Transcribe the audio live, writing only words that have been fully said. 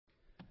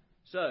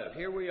So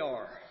here we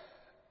are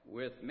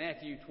with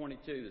Matthew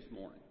 22 this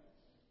morning.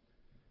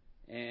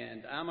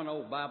 And I'm an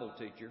old Bible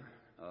teacher.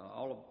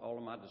 All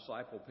of my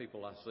disciple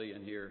people I see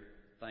in here,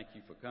 thank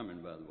you for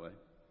coming, by the way.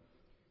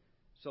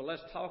 So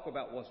let's talk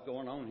about what's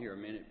going on here a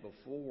minute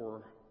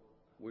before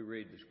we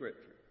read the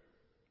scripture.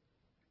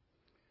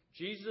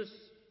 Jesus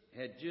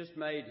had just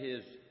made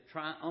his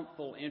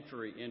triumphal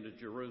entry into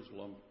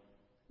Jerusalem,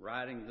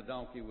 riding the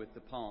donkey with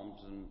the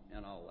palms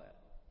and all that.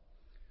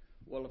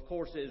 Well, of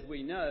course, as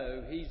we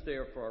know, he's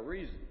there for a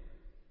reason.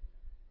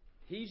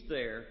 He's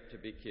there to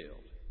be killed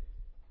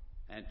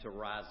and to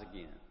rise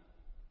again,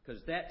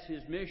 because that's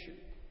his mission.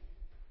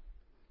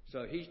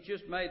 So he's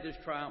just made this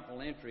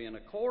triumphal entry, and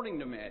according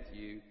to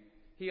Matthew,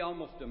 he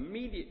almost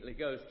immediately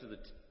goes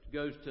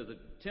to the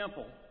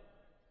temple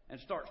and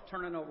starts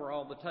turning over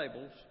all the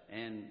tables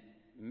and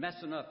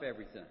messing up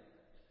everything.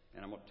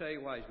 And I'm going to tell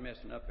you why he's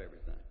messing up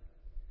everything.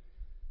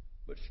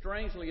 But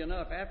strangely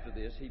enough, after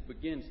this, he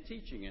begins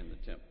teaching in the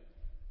temple.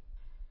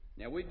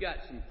 Now, we've got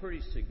some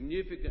pretty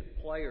significant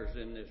players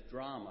in this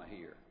drama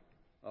here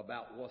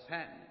about what's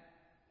happening.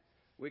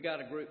 We got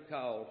a group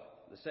called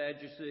the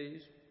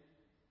Sadducees.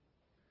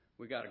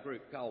 We got a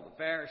group called the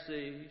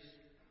Pharisees.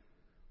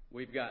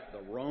 We've got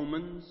the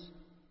Romans.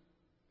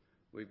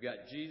 We've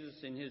got Jesus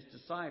and his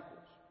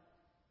disciples.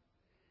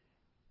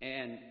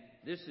 And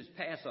this is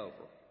Passover.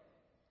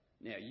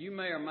 Now, you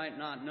may or might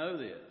not know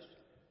this.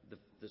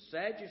 The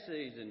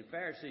Sadducees and the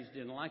Pharisees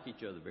didn't like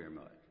each other very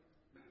much.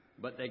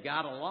 But they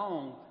got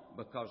along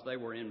because they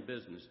were in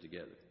business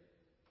together.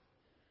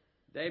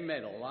 They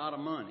made a lot of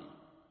money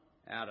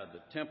out of the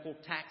temple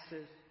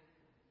taxes,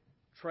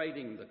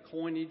 trading the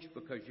coinage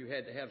because you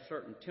had to have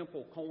certain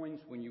temple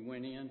coins when you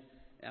went in.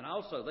 And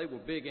also, they were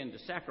big into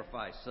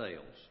sacrifice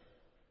sales.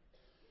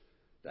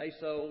 They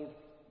sold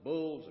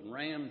bulls and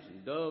rams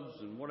and doves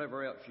and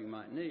whatever else you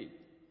might need.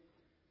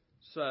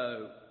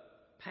 So,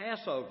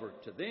 Passover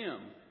to them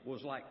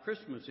was like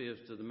Christmas is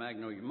to the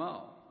Magnolia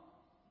Mall.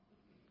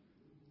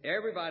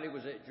 Everybody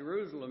was at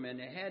Jerusalem, and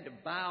they had to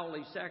buy all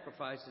these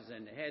sacrifices,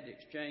 and they had to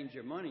exchange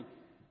their money.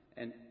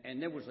 And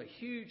there was a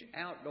huge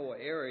outdoor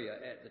area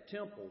at the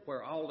temple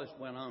where all this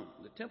went on.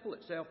 The temple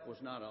itself was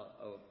not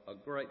a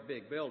great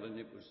big building.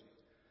 It was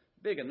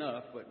big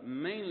enough, but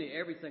mainly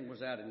everything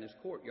was out in this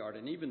courtyard,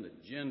 and even the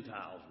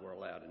Gentiles were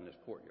allowed in this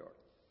courtyard.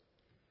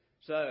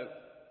 So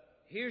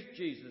here's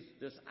Jesus,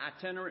 this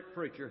itinerant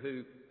preacher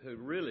who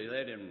really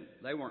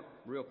they weren't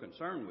real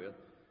concerned with.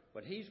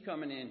 But he's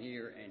coming in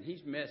here and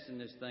he's messing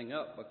this thing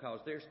up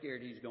because they're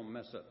scared he's going to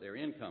mess up their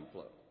income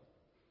flow.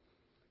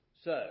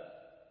 So,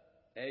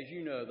 as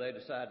you know, they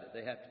decide that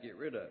they have to get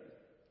rid of him.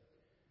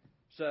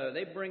 So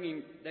they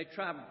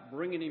try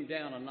bringing him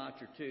down a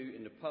notch or two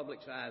in the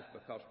public's eyes,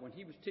 because when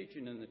he was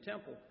teaching in the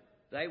temple,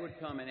 they would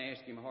come and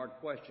ask him hard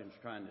questions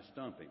trying to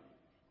stump him.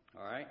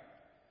 All right?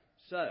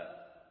 So,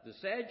 the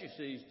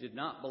Sadducees did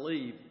not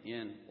believe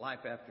in life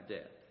after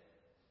death.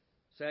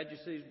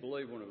 Sadducees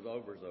believed when it was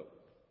over, it's over.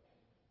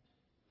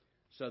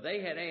 So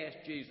they had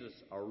asked Jesus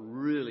a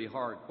really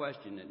hard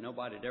question that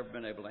nobody had ever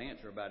been able to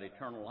answer about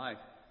eternal life.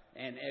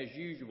 And as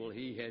usual,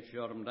 he had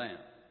shut them down.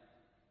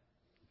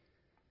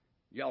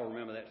 Y'all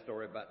remember that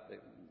story about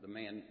the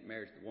man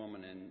marries the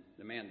woman and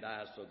the man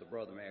dies, so the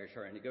brother marries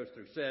her. And he goes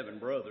through 7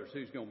 brothers.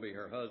 Who's going to be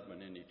her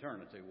husband in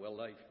eternity? Well,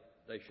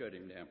 they shut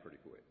him down pretty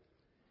quick.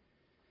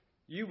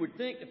 You would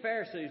think the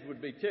Pharisees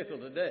would be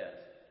tickled to death.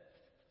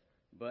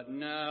 But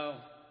no.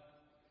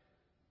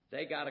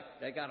 They got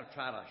to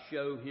try to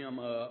show him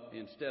up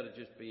instead of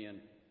just being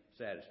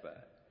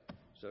satisfied.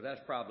 So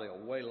that's probably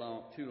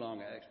too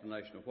long an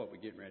explanation of what we're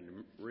getting ready to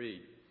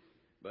read.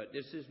 But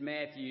this is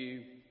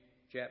Matthew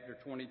chapter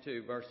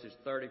 22, verses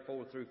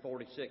 34 through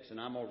 46, and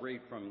I'm going to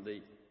read from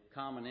the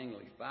Common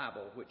English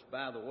Bible, which,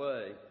 by the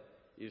way,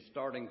 is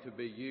starting to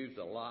be used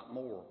a lot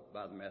more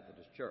by the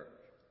Methodist Church.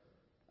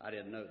 I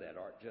didn't know that.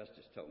 Art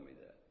Justice told me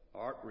that.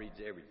 Art reads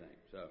everything,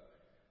 so...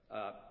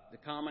 the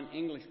Common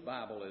English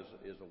Bible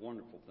is a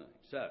wonderful thing.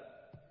 So,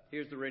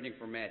 here's the reading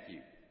from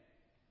Matthew.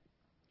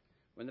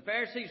 When the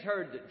Pharisees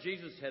heard that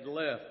Jesus had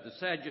left the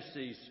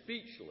Sadducees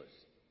speechless,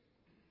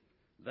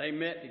 they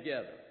met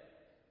together.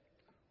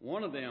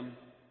 One of them,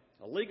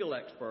 a legal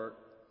expert,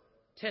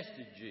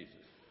 tested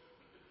Jesus.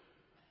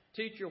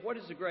 Teacher, what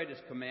is the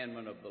greatest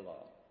commandment of the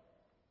law?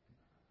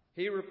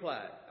 He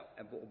replied,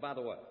 by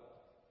the way,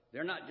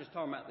 they're not just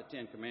talking about the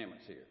 10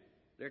 Commandments here.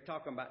 They're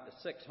talking about the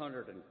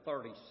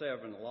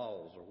 637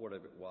 laws or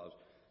whatever it was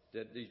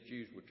that these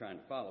Jews were trying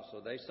to follow. So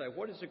they say,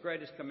 what is the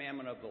greatest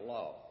commandment of the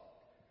law?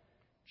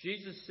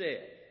 Jesus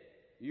said,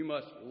 you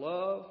must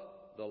love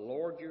the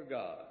Lord your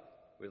God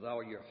with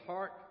all your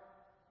heart,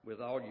 with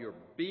all your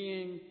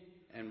being,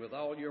 and with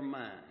all your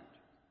mind.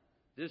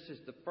 This is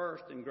the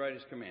first and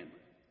greatest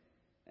commandment.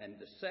 And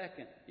the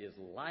second is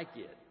like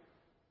it.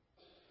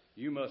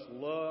 You must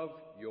love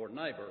your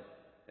neighbor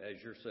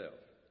as yourself.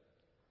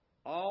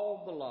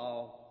 All the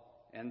law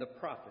and the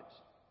prophets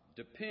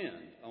depend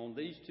on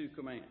these 2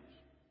 commands.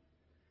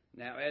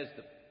 Now, as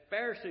the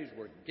Pharisees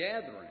were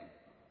gathering,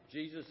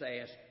 Jesus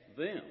asked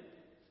them,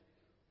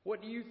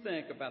 what do you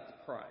think about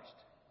the Christ?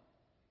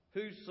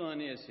 "Whose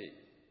son is he?"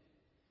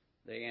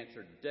 They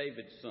answered,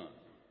 "David's son."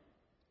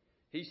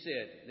 He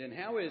said, "Then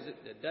how is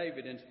it that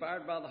David,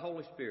 inspired by the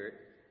Holy Spirit,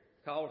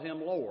 called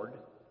him Lord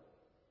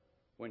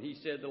when he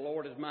said, 'The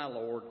Lord is my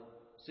Lord,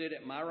 sit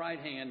at my right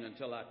hand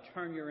until I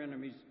turn your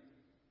enemies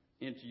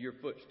into your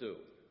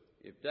footstool'?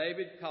 If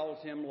David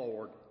calls him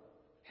Lord,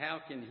 how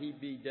can he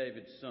be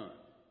David's son?"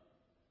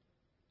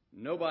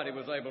 Nobody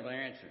was able to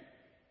answer him.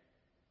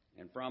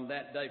 And from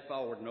that day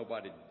forward,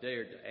 nobody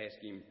dared to ask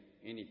him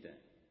anything.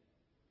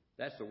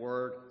 That's the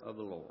word of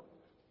the Lord.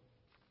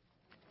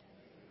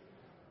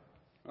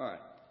 All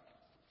right.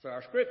 So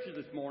our scripture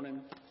this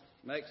morning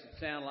makes it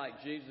sound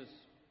like Jesus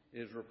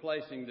is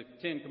replacing the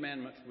Ten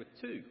Commandments with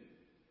two.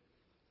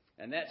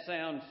 And that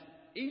sounds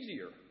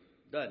easier,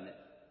 doesn't it?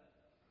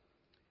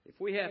 If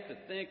we have to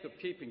think of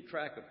keeping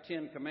track of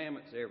 10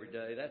 commandments every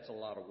day, that's a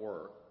lot of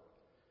work.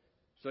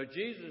 So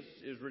Jesus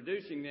is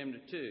reducing them to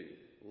two: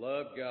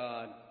 love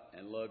God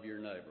and love your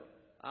neighbor.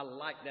 I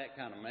like that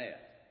kind of math.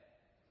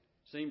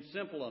 Seems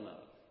simple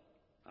enough.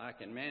 I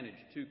can manage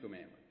 2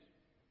 commandments.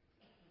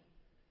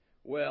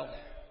 Well,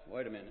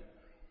 wait a minute.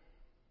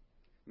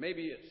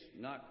 Maybe it's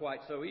not quite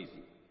so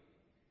easy.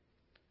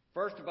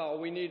 First of all,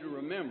 we need to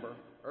remember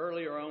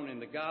earlier on in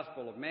the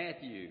Gospel of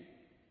Matthew,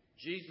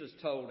 Jesus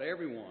told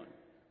everyone,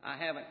 "I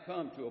haven't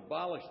come to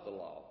abolish the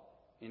law,"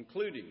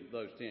 including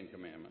those 10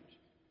 commandments,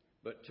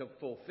 "but to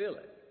fulfill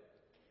it.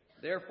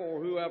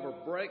 Therefore, whoever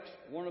breaks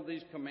one of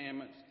these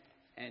commandments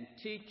and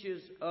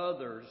teaches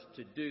others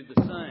to do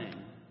the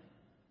same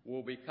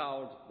will be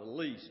called the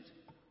least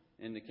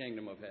in the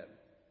kingdom of heaven."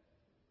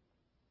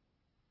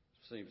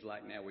 Seems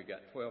like now we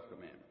got 12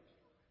 commandments.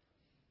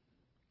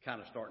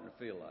 Kind of starting to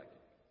feel like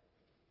it.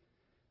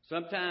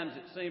 Sometimes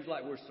it seems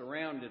like we're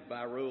surrounded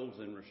by rules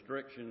and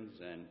restrictions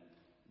and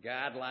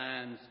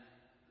guidelines.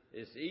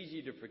 It's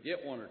easy to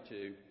forget one or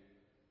two,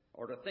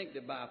 or to think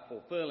that by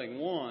fulfilling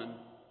one,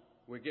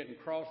 we're getting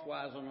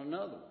crosswise on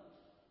another one.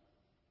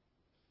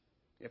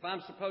 If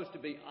I'm supposed to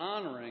be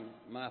honoring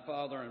my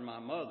father and my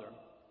mother,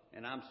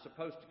 and I'm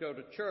supposed to go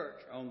to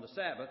church on the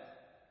Sabbath,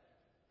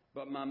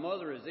 but my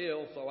mother is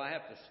ill, so I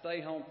have to stay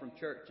home from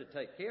church to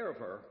take care of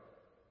her,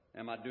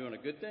 am I doing a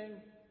good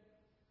thing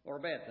or a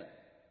bad thing?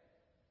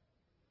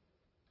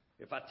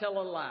 If I tell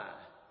a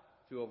lie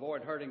to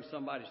avoid hurting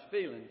somebody's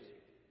feelings,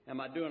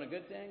 am I doing a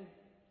good thing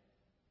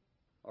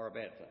or a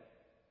bad thing?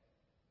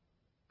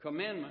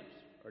 Commandments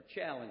are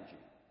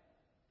challenging.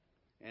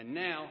 And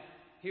now,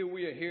 here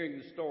we are hearing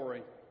the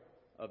story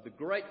of the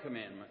great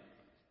commandment,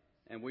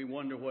 and we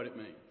wonder what it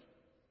means.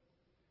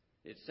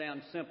 It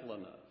sounds simple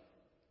enough.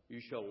 You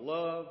shall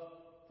love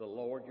the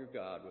Lord your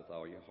God with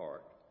all your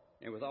heart,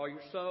 and with all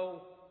your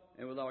soul,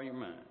 and with all your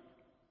mind.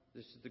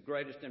 This is the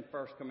greatest and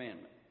first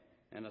commandment.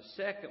 And a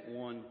second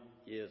one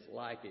is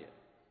like it.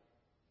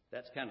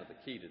 That's kind of the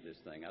key to this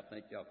thing. I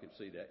think y'all can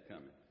see that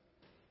coming.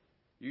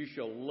 You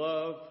shall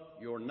love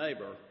your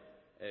neighbor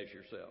as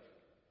yourself.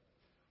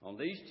 On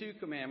these 2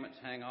 commandments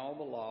hang all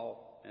the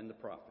law and the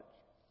prophets.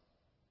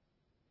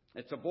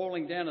 It's a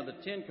boiling down of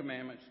the 10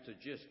 commandments to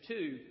just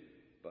 2,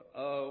 but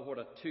oh, what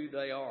a 2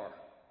 they are.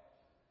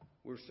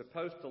 We're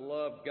supposed to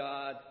love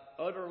God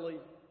utterly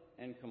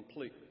and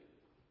completely.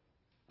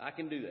 I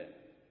can do that.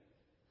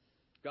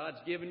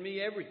 God's given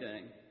me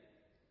everything: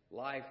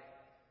 life,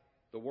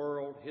 the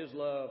world, His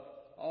love,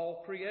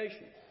 all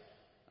creation.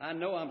 I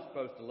know I'm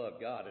supposed to love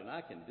God, and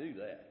I can do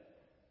that.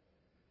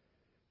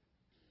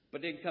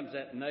 But then comes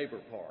that neighbor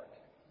part.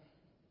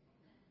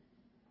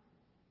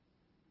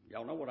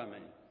 Y'all know what I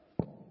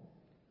mean.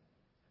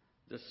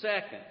 The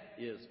second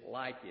is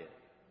like it. You're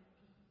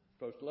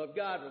supposed to love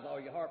God with all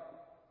your heart.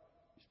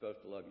 You're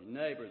supposed to love your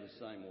neighbor the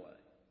same way.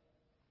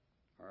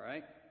 All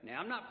right? Now,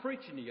 I'm not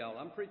preaching to y'all.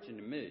 I'm preaching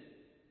to me.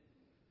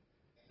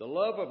 The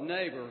love of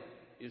neighbor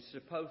is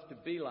supposed to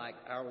be like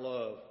our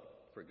love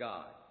for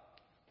God.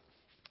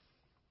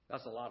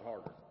 That's a lot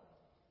harder.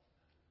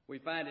 We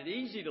find it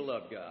easy to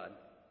love God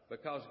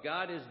because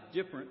God is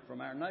different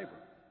from our neighbor.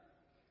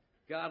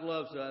 God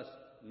loves us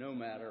no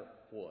matter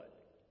what.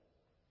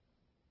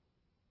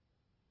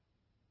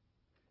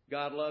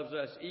 God loves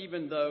us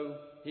even though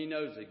He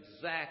knows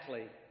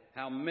exactly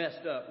how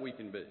messed up we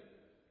can be.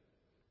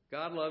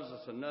 God loves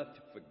us enough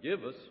to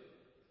forgive us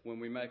when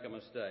we make a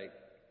mistake.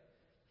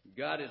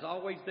 God is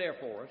always there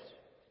for us,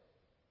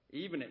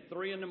 even at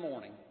 3 a.m.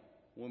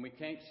 when we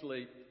can't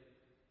sleep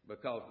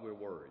because we're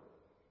worried.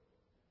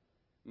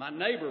 My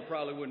neighbor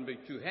probably wouldn't be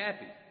too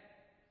happy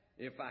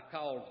if I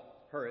called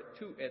her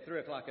at 3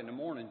 o'clock in the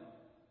morning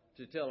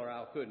to tell her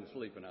I couldn't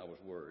sleep and I was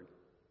worried.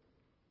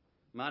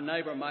 My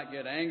neighbor might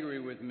get angry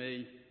with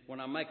me when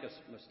I make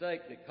a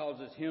mistake that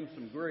causes him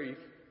some grief.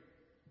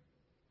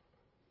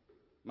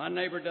 My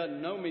neighbor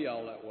doesn't know me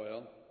all that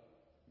well,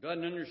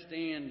 doesn't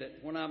understand that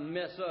when I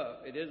mess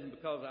up, it isn't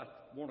because I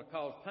want to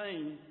cause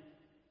pain,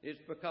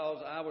 it's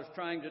because I was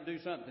trying to do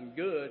something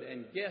good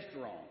and guessed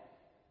wrong.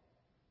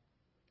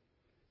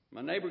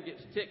 My neighbor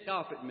gets ticked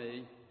off at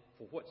me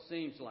for what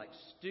seems like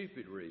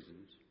stupid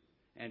reasons,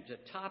 and to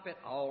top it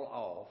all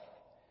off,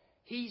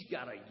 he's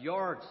got a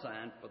yard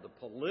sign for the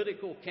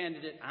political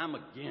candidate I'm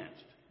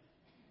against.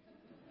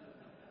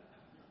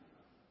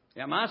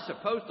 Am I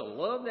supposed to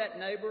love that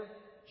neighbor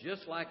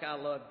just like I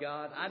love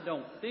God? I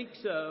don't think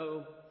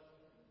so.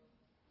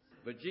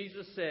 But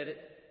Jesus said it.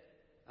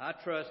 I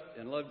trust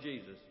and love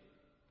Jesus.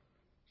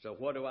 So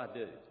what do I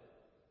do?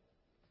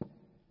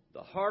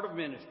 The heart of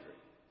ministry,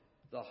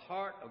 the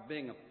heart of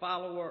being a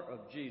follower of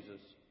Jesus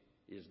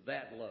is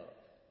that love.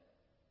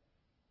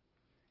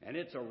 And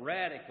it's a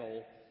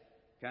radical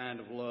kind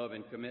of love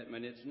and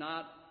commitment. It's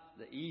not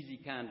the easy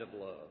kind of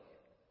love.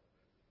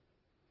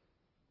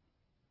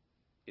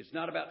 It's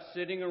not about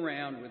sitting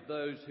around with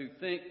those who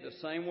think the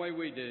same way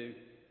we do.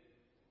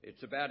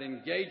 It's about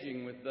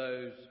engaging with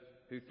those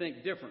who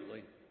think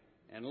differently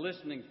and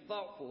listening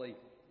thoughtfully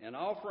and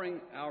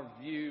offering our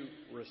view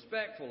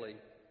respectfully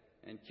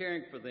and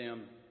caring for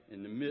them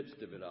in the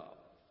midst of it all.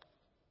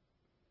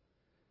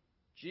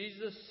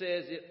 Jesus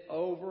says it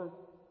over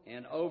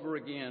and over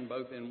again,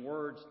 both in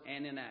words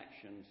and in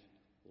actions,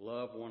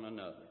 love one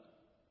another.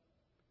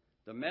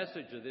 The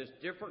message of this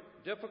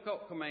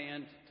difficult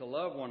command to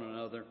love one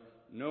another,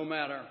 no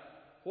matter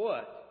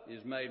what,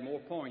 is made more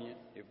poignant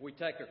if we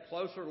take a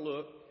closer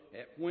look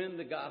at when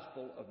the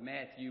Gospel of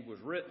Matthew was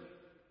written.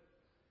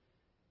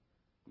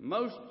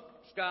 Most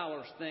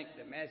scholars think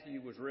that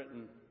Matthew was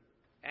written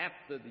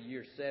after the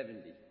year 70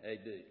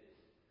 A.D.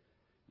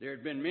 There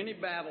had been many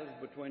battles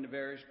between the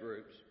various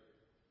groups.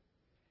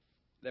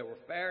 There were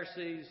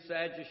Pharisees,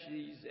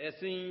 Sadducees,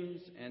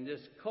 Essenes, and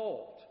this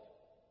cult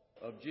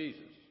of Jesus,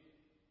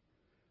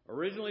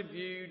 originally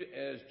viewed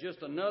as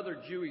just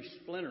another Jewish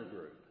splinter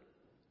group.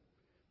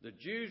 The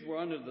Jews were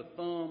under the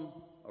thumb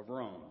of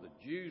Rome.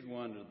 The Jews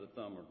were under the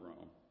thumb of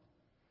Rome.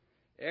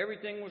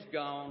 Everything was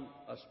gone,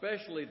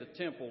 especially the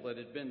temple that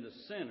had been the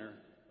center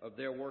of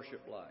their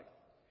worship life.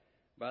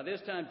 By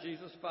this time,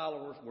 Jesus'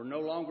 followers were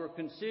no longer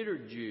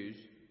considered Jews.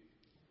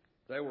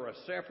 They were a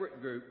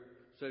separate group.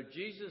 So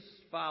Jesus'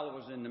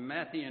 followers in the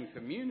Matthean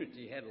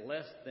community had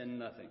less than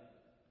nothing.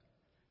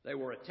 They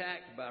were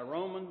attacked by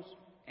Romans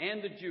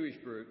and the Jewish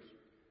groups.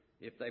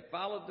 If they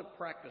followed the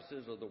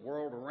practices of the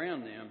world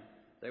around them,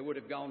 they would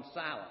have gone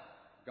silent,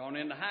 gone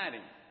into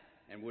hiding,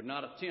 and would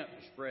not attempt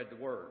to spread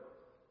the word.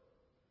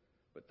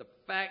 But the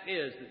fact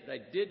is that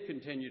they did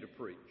continue to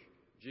preach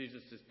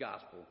Jesus'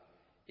 gospel,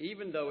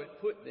 even though it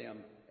put them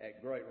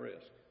at great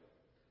risk.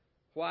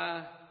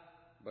 Why?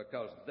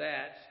 Because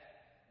that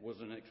was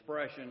an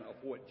expression of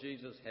what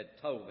Jesus had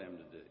told them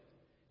to do.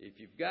 If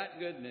you've got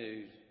good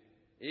news,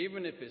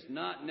 even if it's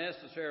not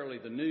necessarily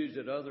the news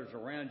that others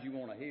around you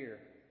want to hear,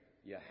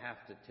 you have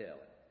to tell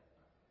it.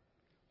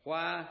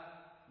 Why?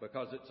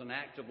 Because it's an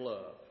act of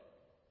love.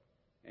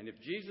 And if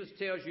Jesus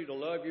tells you to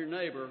love your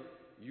neighbor,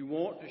 you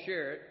want to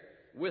share it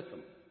with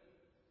them.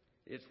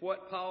 It's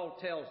what Paul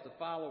tells the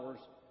followers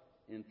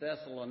in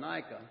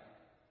Thessalonica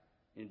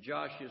in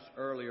Joshua's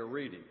earlier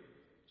reading.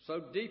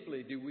 So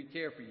deeply do we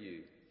care for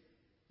you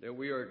that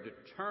we are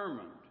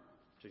determined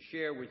to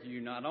share with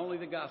you not only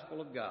the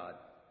gospel of God,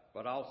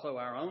 but also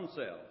our own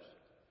selves,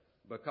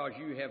 because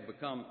you have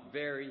become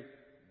very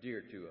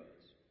dear to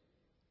us.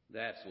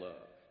 That's love.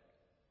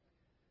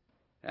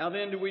 How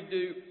then do we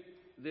do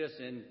this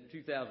in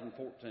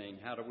 2014?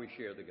 How do we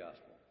share the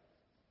gospel?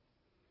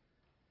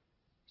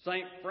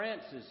 St.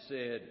 Francis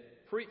said,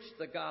 preach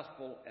the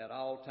gospel at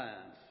all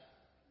times.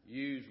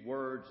 Use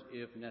words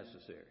if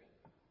necessary.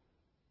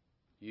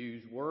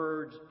 Use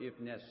words if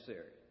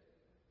necessary.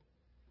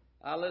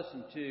 I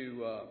listen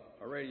to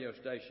a radio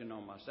station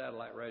on my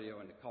satellite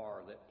radio in the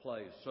car that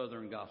plays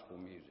Southern gospel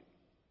music,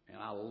 and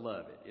I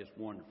love it. It's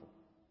wonderful.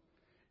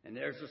 And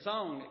there's a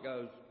song that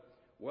goes,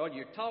 well,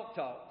 you talk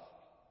talks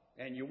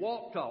and you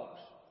walk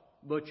talks,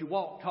 but you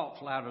walk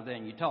talks louder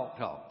than you talk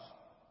talks.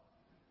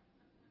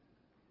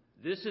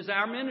 This is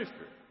our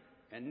ministry,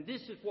 and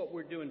this is what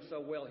we're doing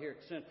so well here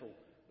at Central,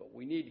 but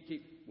we need to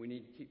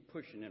keep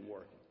pushing and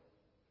working.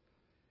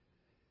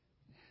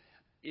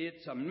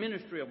 It's a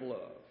ministry of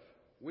love.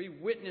 We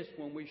witness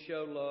when we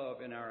show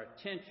love in our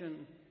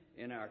attention,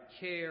 in our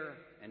care,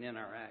 and in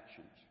our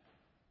actions.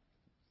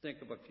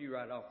 Think of a few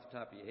right off the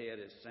top of your head.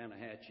 As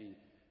Sanahatchee,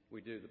 we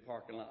do the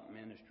parking lot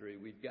ministry.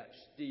 We've got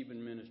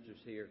Stephen ministers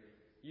here.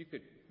 You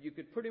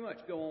could pretty much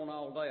go on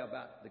all day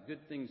about the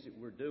good things that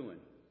we're doing,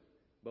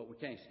 but we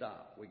can't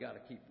stop. We got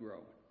to keep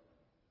growing.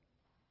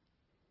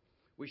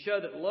 We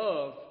show that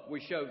love,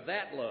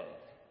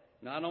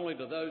 not only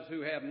to those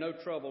who have no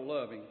trouble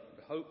loving,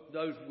 but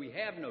those we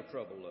have no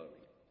trouble loving.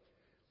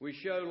 We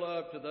show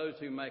love to those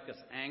who make us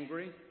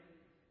angry,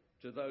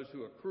 to those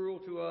who are cruel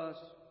to us,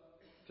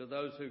 to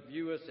those who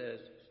view us as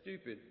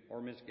stupid or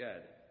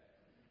misguided.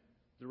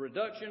 The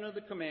reduction of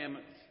the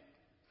commandments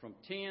from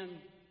 10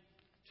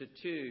 to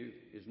 2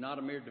 is not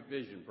a mere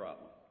division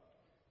problem.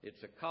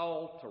 It's a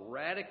call to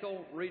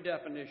radical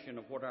redefinition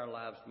of what our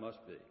lives must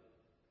be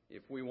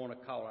if we want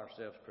to call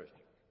ourselves Christians.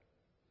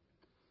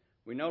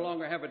 We no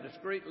longer have a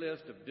discrete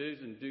list of do's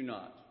and do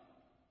nots.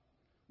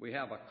 We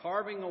have a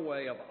carving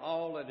away of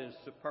all that is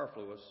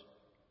superfluous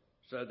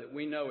so that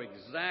we know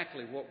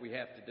exactly what we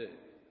have to do.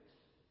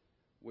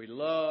 We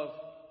love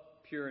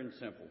pure and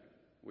simple.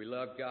 We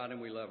love God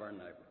and we love our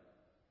neighbor.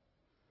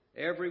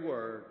 Every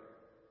word,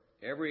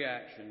 every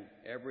action,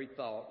 every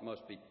thought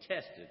must be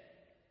tested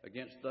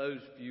against those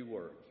few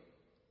words.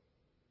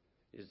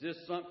 Is this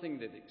something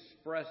that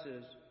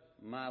expresses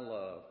my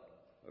love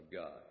of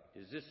God?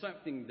 Is this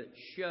something that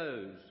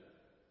shows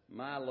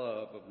my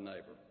love of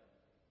neighbor?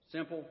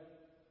 Simple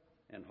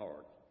and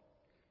hard.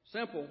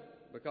 Simple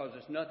because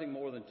it's nothing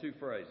more than two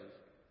phrases.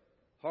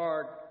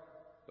 Hard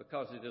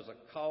because it is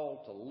a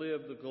call to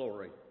live the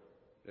glory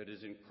that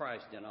is in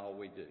Christ in all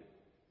we do.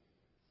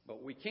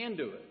 But we can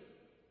do it,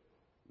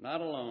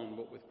 not alone,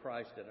 but with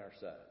Christ at our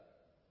side.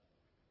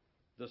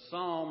 The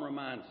psalm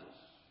reminds us,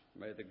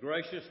 may the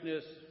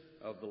graciousness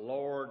of the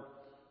Lord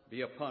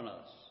be upon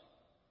us.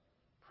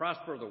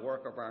 Prosper the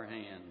work of our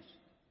hands.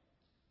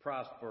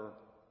 Prosper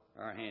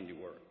our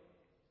handiwork.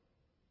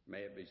 May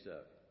it be so.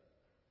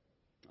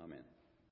 Amen.